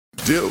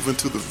Delve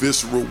into the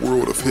visceral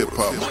world of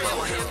hip-hop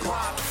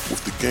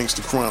with the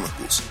Gangster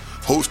Chronicles,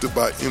 hosted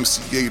by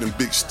MC8 and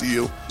Big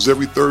Steel.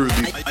 Every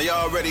Thursday, a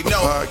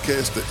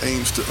podcast that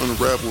aims to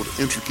unravel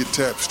the intricate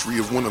tapestry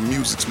of one of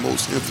music's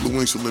most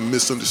influential and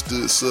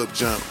misunderstood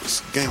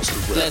subgenres, gangster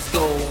rap. Let's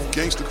go.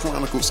 Gangster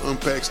Chronicles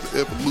unpacks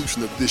the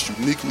evolution of this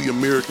uniquely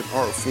American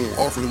art form,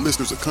 offering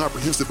listeners a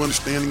comprehensive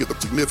understanding of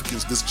the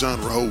significance this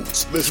genre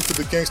holds. Listen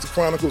to the Gangster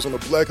Chronicles on the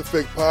Black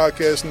Effect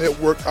Podcast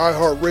Network,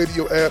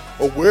 iHeartRadio app,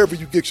 or wherever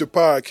you get your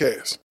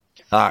podcasts.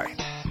 Hi,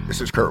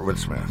 this is Kurtwood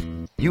Smith.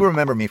 You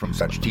remember me from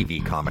such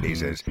TV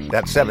comedies as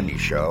That 70s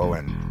Show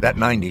and That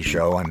 90s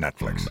Show on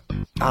Netflix.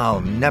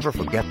 I'll never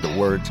forget the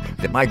words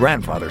that my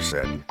grandfather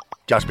said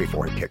just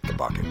before he kicked the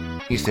bucket.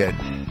 He said,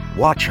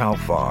 "Watch how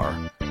far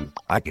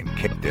I can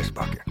kick this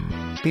bucket."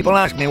 People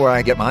ask me where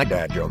I get my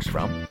dad jokes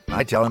from.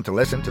 I tell them to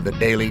listen to the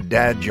Daily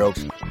Dad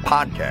Jokes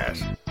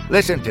podcast.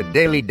 Listen to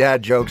Daily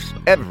Dad Jokes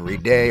every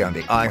day on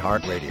the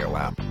iHeartRadio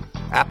app,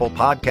 Apple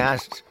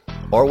Podcasts,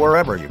 or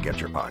wherever you get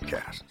your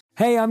podcasts.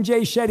 Hey, I'm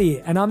Jay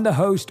Shetty, and I'm the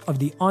host of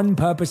the On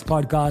Purpose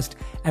podcast,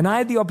 and I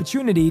had the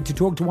opportunity to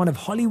talk to one of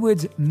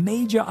Hollywood's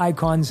major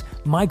icons,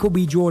 Michael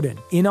B. Jordan.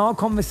 In our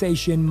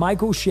conversation,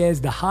 Michael shares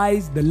the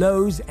highs, the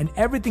lows, and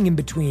everything in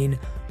between,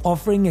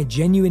 offering a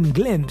genuine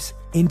glimpse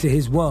into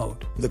his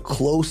world. The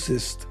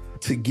closest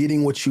to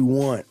getting what you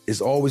want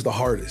is always the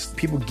hardest.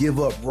 People give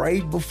up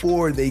right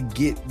before they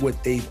get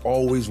what they've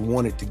always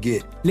wanted to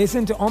get.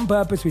 Listen to On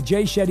Purpose with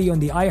Jay Shetty on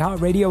the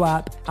iHeartRadio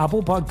app,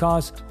 Apple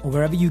Podcasts, or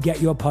wherever you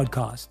get your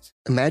podcasts.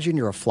 Imagine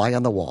you're a fly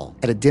on the wall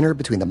at a dinner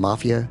between the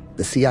Mafia,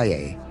 the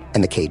CIA,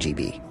 and the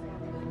KGB.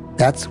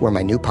 That's where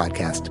my new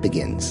podcast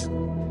begins.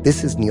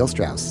 This is Neil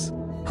Strauss,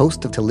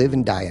 host of To Live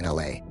and Die in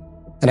LA.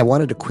 And I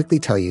wanted to quickly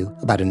tell you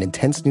about an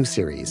intense new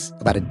series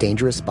about a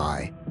dangerous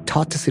spy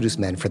taught to seduce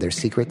men for their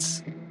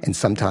secrets and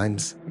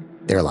sometimes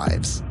their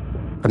lives.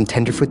 From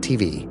Tenderfoot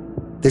TV,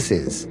 this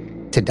is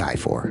To Die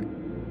For.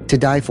 To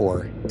Die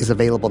For is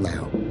available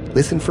now.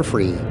 Listen for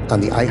free on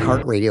the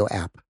iHeartRadio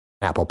app,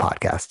 Apple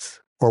Podcasts,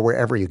 or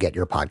wherever you get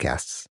your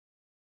podcasts.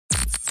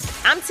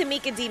 I'm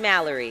Tamika D.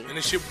 Mallory. And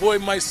it's your boy,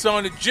 my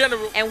son, the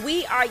General. And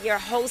we are your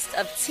hosts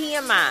of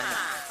TMI.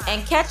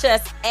 And catch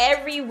us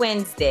every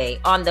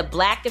Wednesday on the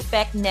Black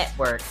Effect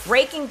Network,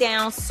 breaking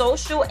down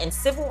social and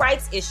civil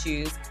rights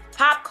issues,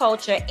 pop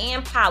culture,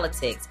 and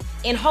politics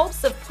in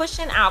hopes of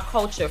pushing our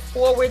culture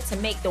forward to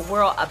make the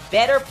world a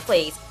better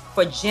place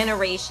for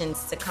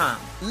generations to come.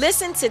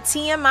 Listen to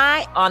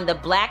TMI on the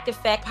Black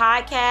Effect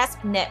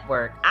Podcast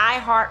Network,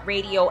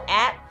 iHeartRadio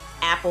app,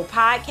 Apple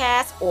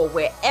Podcasts, or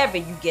wherever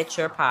you get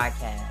your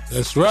podcasts.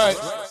 That's right.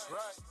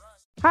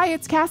 Hi,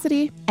 it's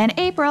Cassidy. And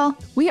April.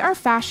 We are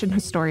fashion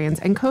historians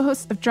and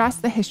co-hosts of Dress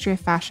the History of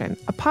Fashion,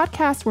 a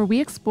podcast where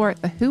we explore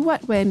the who,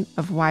 what, when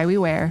of why we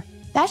wear.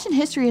 Fashion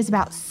history is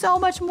about so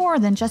much more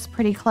than just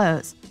pretty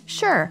clothes.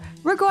 Sure,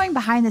 we're going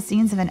behind the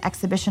scenes of an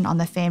exhibition on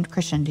the famed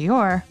Christian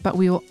Dior. But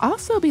we will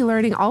also be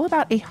learning all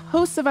about a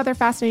host of other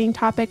fascinating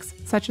topics,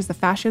 such as the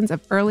fashions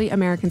of early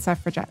American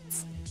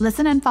suffragettes.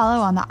 Listen and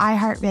follow on the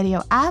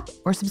iHeartRadio app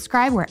or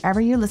subscribe wherever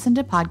you listen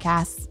to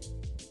podcasts.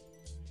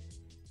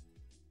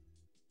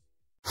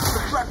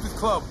 The Breakfast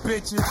Club,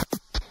 bitches.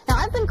 Now,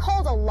 I've been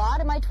called a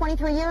lot in my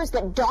 23 years,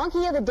 but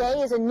Donkey of the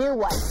Day is a new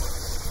one.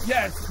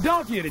 Yes,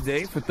 Donkey of the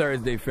Day for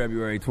Thursday,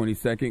 February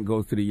 22nd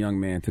goes to the young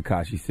man,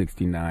 Tekashi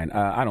 69.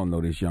 I don't know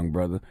this young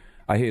brother.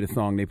 I hear the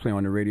song they play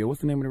on the radio.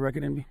 What's the name of the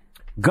record, Envy?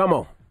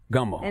 Gummo.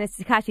 And it's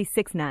Tekashi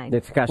 69.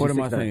 It's Tekashi 69. What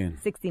am I saying?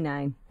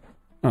 69.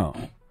 Oh,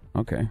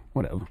 okay,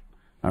 whatever.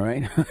 All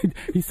right.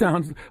 He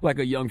sounds like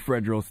a young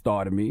Fredro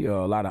Starr to me.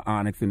 A lot of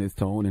onyx in his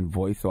tone and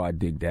voice, so I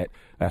dig that.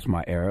 That's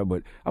my era.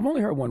 But I've only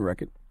heard one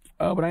record.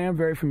 But I am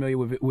very familiar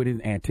with his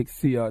antics.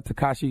 See,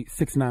 Tekashi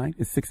 6'9"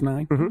 is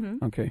 6'9".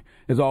 Mm-hmm. Okay.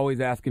 Is always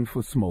asking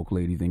for smoke,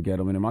 ladies and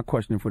gentlemen. And my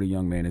question for the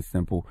young man is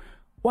simple.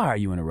 Why are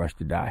you in a rush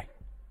to die?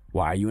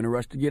 Why are you in a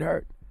rush to get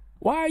hurt?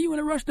 Why are you in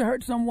a rush to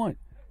hurt someone?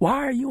 Why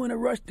are you in a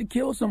rush to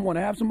kill someone,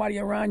 to have somebody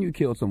around you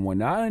kill someone?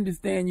 Now, I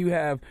understand you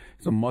have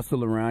some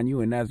muscle around you,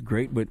 and that's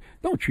great, but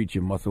don't treat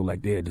your muscle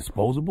like they're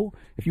disposable.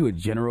 If you're a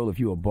general, if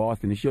you're a boss,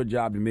 then it's your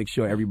job to make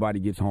sure everybody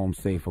gets home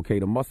safe, okay?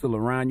 The muscle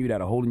around you that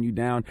are holding you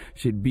down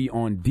should be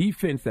on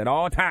defense at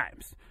all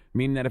times,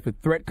 meaning that if a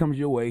threat comes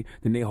your way,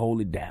 then they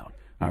hold it down,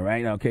 all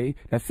right? Okay?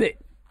 That's it.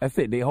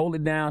 They hold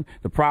it down.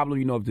 The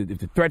problem, if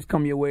the threats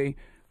come your way,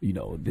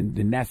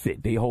 then that's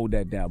it. They hold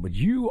that down. But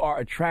you are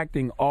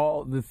attracting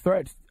all the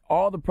threats,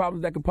 all the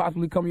problems that could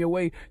possibly come your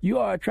way, you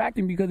are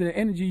attracting because of the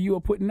energy you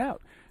are putting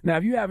out. Now,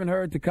 if you haven't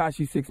heard,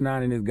 Tekashi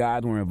 6ix9ine and his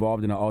guys were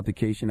involved in an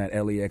altercation at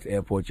LAX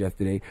airport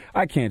yesterday.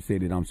 I can't say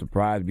that I'm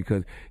surprised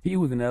because he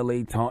was in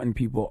LA taunting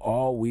people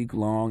all week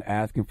long,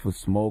 asking for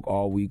smoke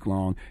all week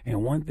long.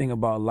 And one thing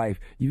about life,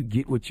 you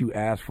get what you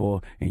ask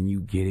for and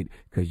you get it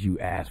because you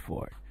asked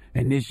for it.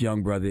 And this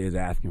young brother is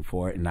asking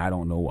for it, and I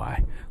don't know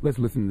why. Let's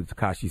listen to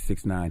Tekashi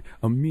 6ix9ine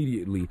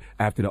immediately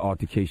after the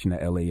altercation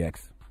at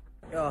LAX.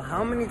 Yo,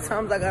 how many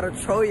times I gotta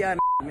troll y'all,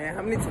 man?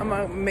 How many times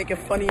I making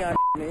fun of y'all,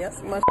 man? Y'all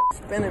see my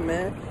spinning,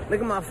 man.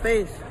 Look at my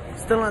face.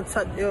 Still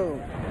untouched, yo.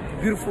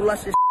 Beautiful,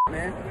 luscious,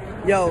 man.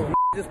 Yo,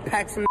 just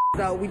pack some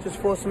out. We just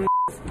fought some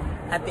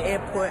at the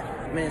airport.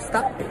 Man,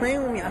 stop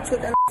playing with me. I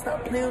told that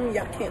stop playing with me.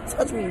 Y'all can't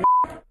touch me.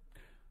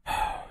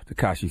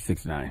 Tekashi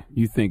 6ix9ine,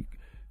 you think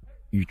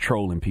you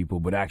trolling people,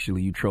 but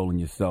actually you trolling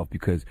yourself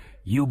because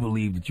you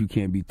believe that you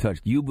can't be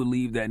touched. You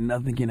believe that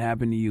nothing can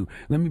happen to you.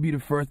 Let me be the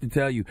first to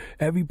tell you,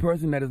 every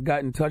person that has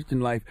gotten touched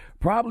in life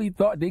probably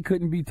thought they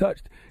couldn't be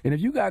touched. And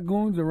if you got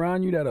goons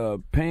around you that are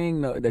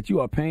paying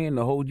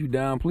to hold you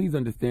down, please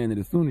understand that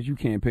as soon as you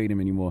can't pay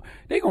them anymore,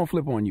 they gonna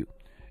flip on you.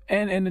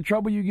 And the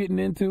trouble you're getting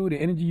into, the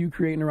energy you're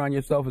creating around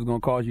yourself is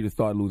going to cause you to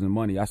start losing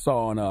money. I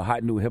saw on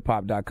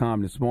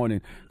hotnewhiphop.com this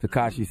morning,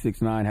 Tekashi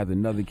 6ix9ine has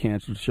another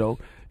canceled show,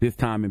 this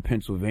time in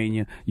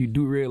Pennsylvania. You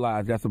do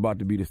realize that's about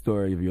to be the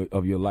story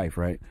of your life,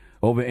 right?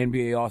 Over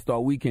NBA All-Star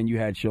Weekend, you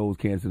had shows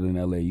canceled in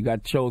L.A. You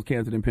got shows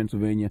canceled in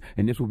Pennsylvania,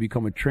 and this will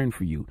become a trend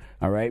for you,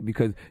 all right?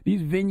 Because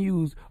these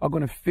venues are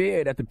going to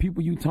fear that the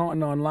people you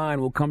taunting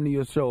online will come to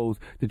your shows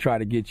to try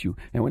to get you.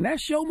 And when that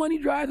show money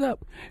dries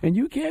up and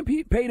you can't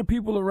pay the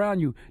people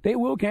around you, they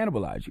will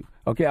cannibalize you,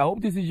 okay? I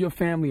hope this is your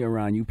family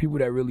around you, people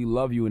that really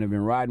love you and have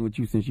been riding with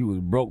you since you was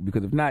broke,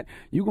 because if not,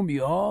 you're going to be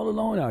all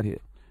alone out here.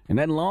 And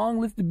that long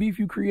list of beef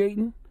you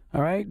creating,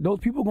 all right, those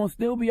people going to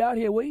still be out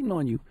here waiting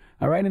on you.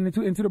 All right, and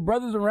to the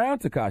brothers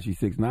around Tekashi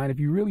 6ix9ine, if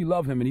you really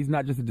love him and he's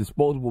not just a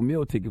disposable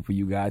meal ticket for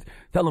you guys,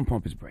 tell him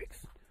pump his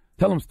brakes.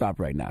 Tell him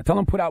stop right now. Tell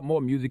him put out more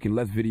music and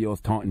less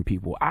videos taunting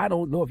people. I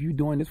don't know if you're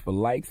doing this for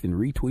likes and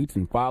retweets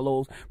and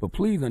follows, but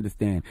please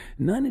understand,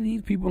 none of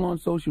these people on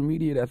social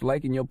media that's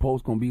liking your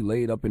post going to be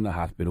laid up in the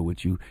hospital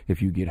with you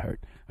if you get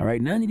hurt. All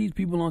right, none of these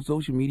people on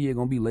social media are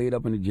going to be laid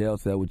up in a jail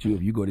cell with you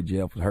if you go to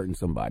jail for hurting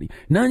somebody.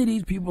 None of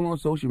these people on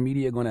social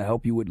media are going to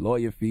help you with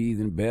lawyer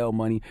fees and bail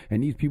money,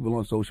 and these people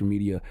on social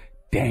media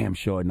damn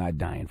sure not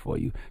dying for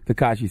you.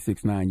 Tekashi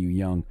 6ix9ine, you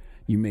young.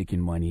 You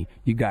making money.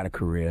 You got a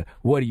career.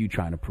 What are you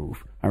trying to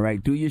prove? All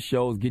right, do your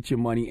shows, get your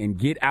money, and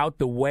get out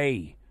the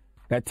way.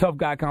 That tough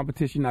guy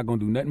competition not going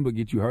to do nothing but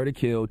get you hurt or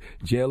killed,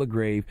 jail or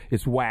grave.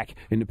 It's whack,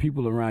 and the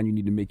people around you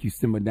need to make you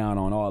simmer down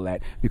on all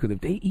that, because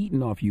if they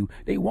eating off you,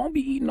 they won't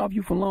be eating off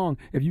you for long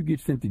if you get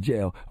sent to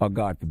jail or,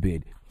 God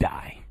forbid,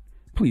 die.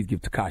 Please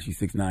give Tekashi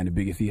 6ix9ine the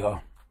biggest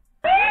hee-haw.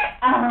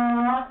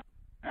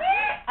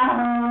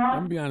 I'm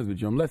going to be honest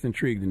with you. I'm less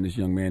intrigued in this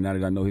young man now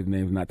that I know his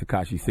name's not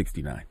Tekashi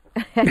 69.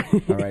 All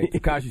right,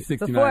 Tekashi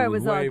 69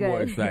 was way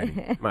more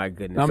exciting. My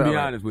goodness. I'm going to be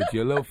honest with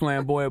you. A little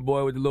flamboyant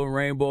boy with the little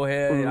rainbow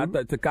hair. Mm-hmm. I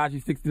thought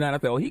Tekashi 69, I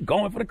thought, oh, he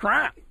going for the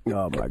crime.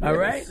 Oh, my goodness. All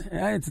right?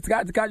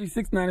 Tekashi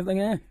 69 is like,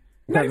 eh.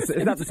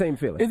 It's not the same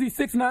feeling. Is he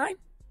 6'9"?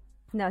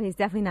 No, he's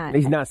definitely not.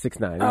 He's not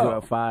 6'9". He's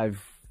about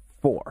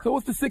 5'4". So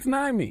what's the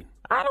 6'9" mean?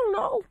 I don't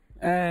know.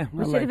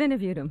 We should have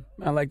interviewed him.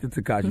 I like the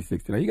Tekashi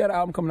 69. He got an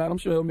album coming out. I'm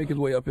sure he'll make his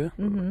way up here.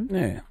 Mm-hmm.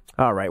 Yeah.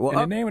 All right. Well,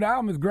 and the name of the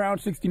album is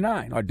Ground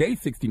 69 or Day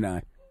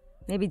 69.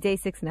 Maybe Day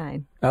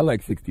 69. I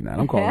like 69.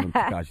 I'm calling him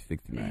Tekashi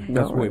 69.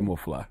 That's way more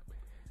fly.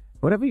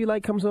 Whatever you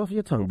like comes off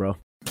your tongue, bro.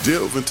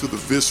 Delve into the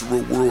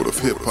visceral world of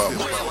hip-hop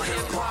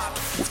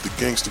with the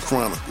Gangsta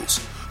Chronicles.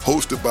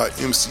 Hosted by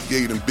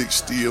MC8 and Big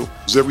Steel.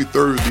 Every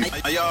Thursday,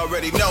 a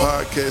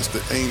podcast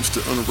that aims to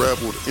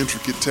unravel the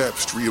intricate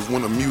tapestry of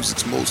one of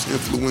music's most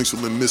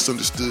influential and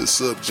misunderstood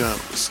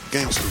subgenres,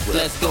 gangster rap.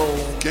 Let's go.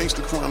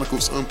 Gangsta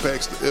Chronicles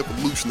unpacks the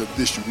evolution of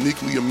this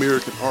uniquely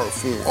American art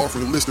form,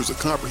 offering listeners a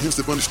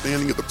comprehensive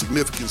understanding of the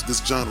significance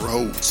this genre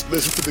holds.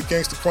 Listen to the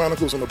Gangsta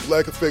Chronicles on the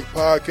Black Effect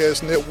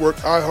Podcast Network,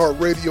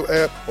 iHeartRadio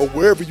app, or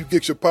wherever you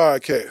get your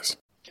podcasts.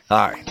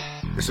 Hi,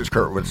 this is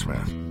Kurtwood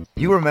Smith.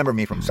 You remember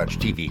me from such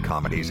TV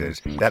comedies as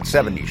That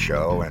 70s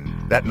Show and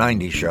That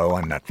 90s Show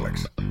on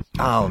Netflix.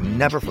 I'll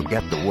never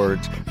forget the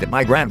words that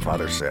my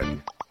grandfather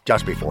said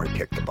just before he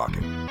kicked the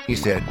bucket. He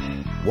said,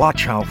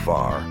 "Watch how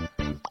far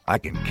I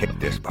can kick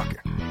this bucket."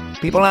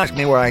 People ask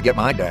me where I get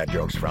my dad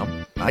jokes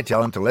from. I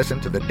tell them to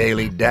listen to the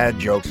Daily Dad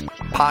Jokes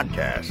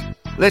podcast.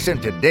 Listen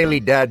to Daily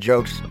Dad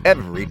Jokes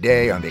every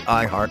day on the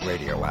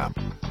iHeartRadio app,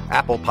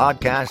 Apple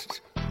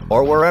Podcasts,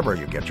 or wherever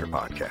you get your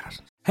podcasts.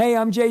 Hey,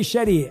 I'm Jay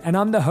Shetty, and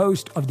I'm the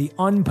host of the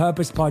On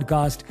Purpose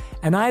podcast,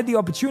 and I had the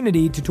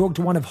opportunity to talk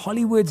to one of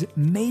Hollywood's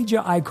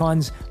major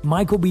icons,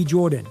 Michael B.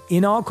 Jordan.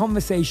 In our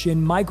conversation,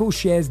 Michael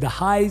shares the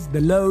highs, the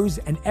lows,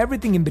 and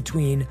everything in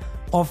between,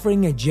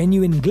 offering a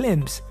genuine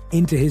glimpse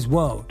into his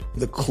world.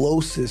 The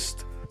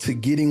closest to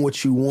getting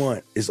what you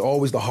want is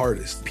always the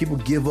hardest. People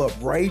give up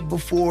right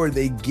before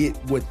they get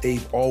what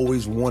they've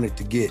always wanted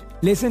to get.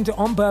 Listen to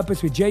On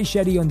Purpose with Jay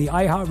Shetty on the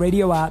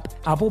iHeartRadio app,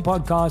 Apple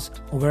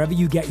Podcasts, or wherever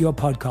you get your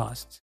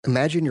podcasts.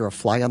 Imagine you're a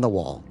fly on the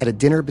wall at a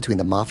dinner between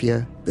the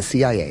mafia, the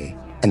CIA,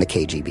 and the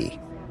KGB.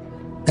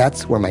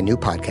 That's where my new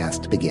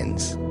podcast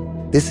begins.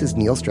 This is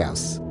Neil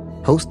Strauss,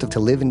 host of To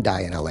Live and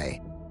Die in LA.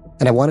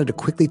 And I wanted to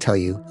quickly tell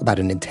you about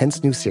an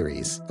intense new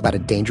series about a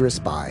dangerous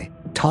spy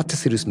taught to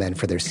seduce men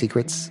for their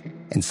secrets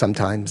and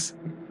sometimes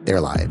their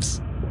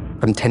lives.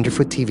 From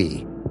Tenderfoot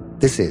TV,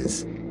 this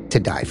is To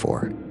Die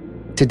For.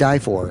 To Die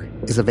For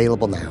is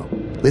available now.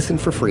 Listen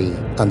for free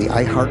on the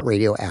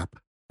iHeartRadio app,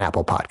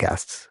 Apple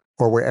Podcasts,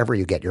 or wherever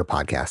you get your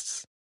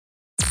podcasts.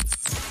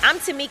 I'm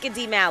Tamika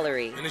D.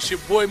 Mallory. And it's your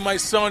boy, my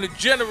son, the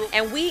General.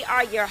 And we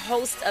are your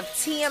hosts of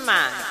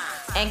TMI.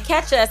 And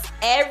catch us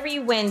every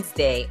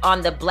Wednesday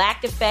on the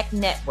Black Effect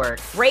Network,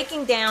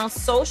 breaking down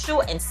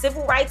social and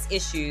civil rights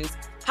issues,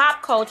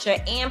 pop culture,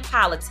 and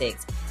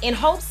politics in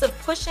hopes of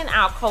pushing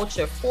our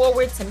culture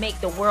forward to make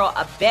the world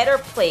a better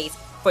place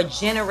for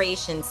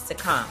generations to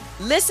come.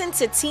 Listen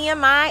to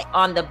TMI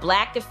on the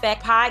Black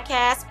Effect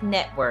Podcast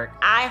Network,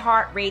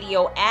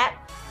 iHeartRadio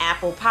app,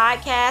 Apple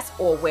Podcasts,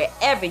 or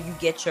wherever you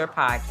get your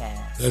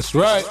podcasts. That's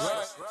right.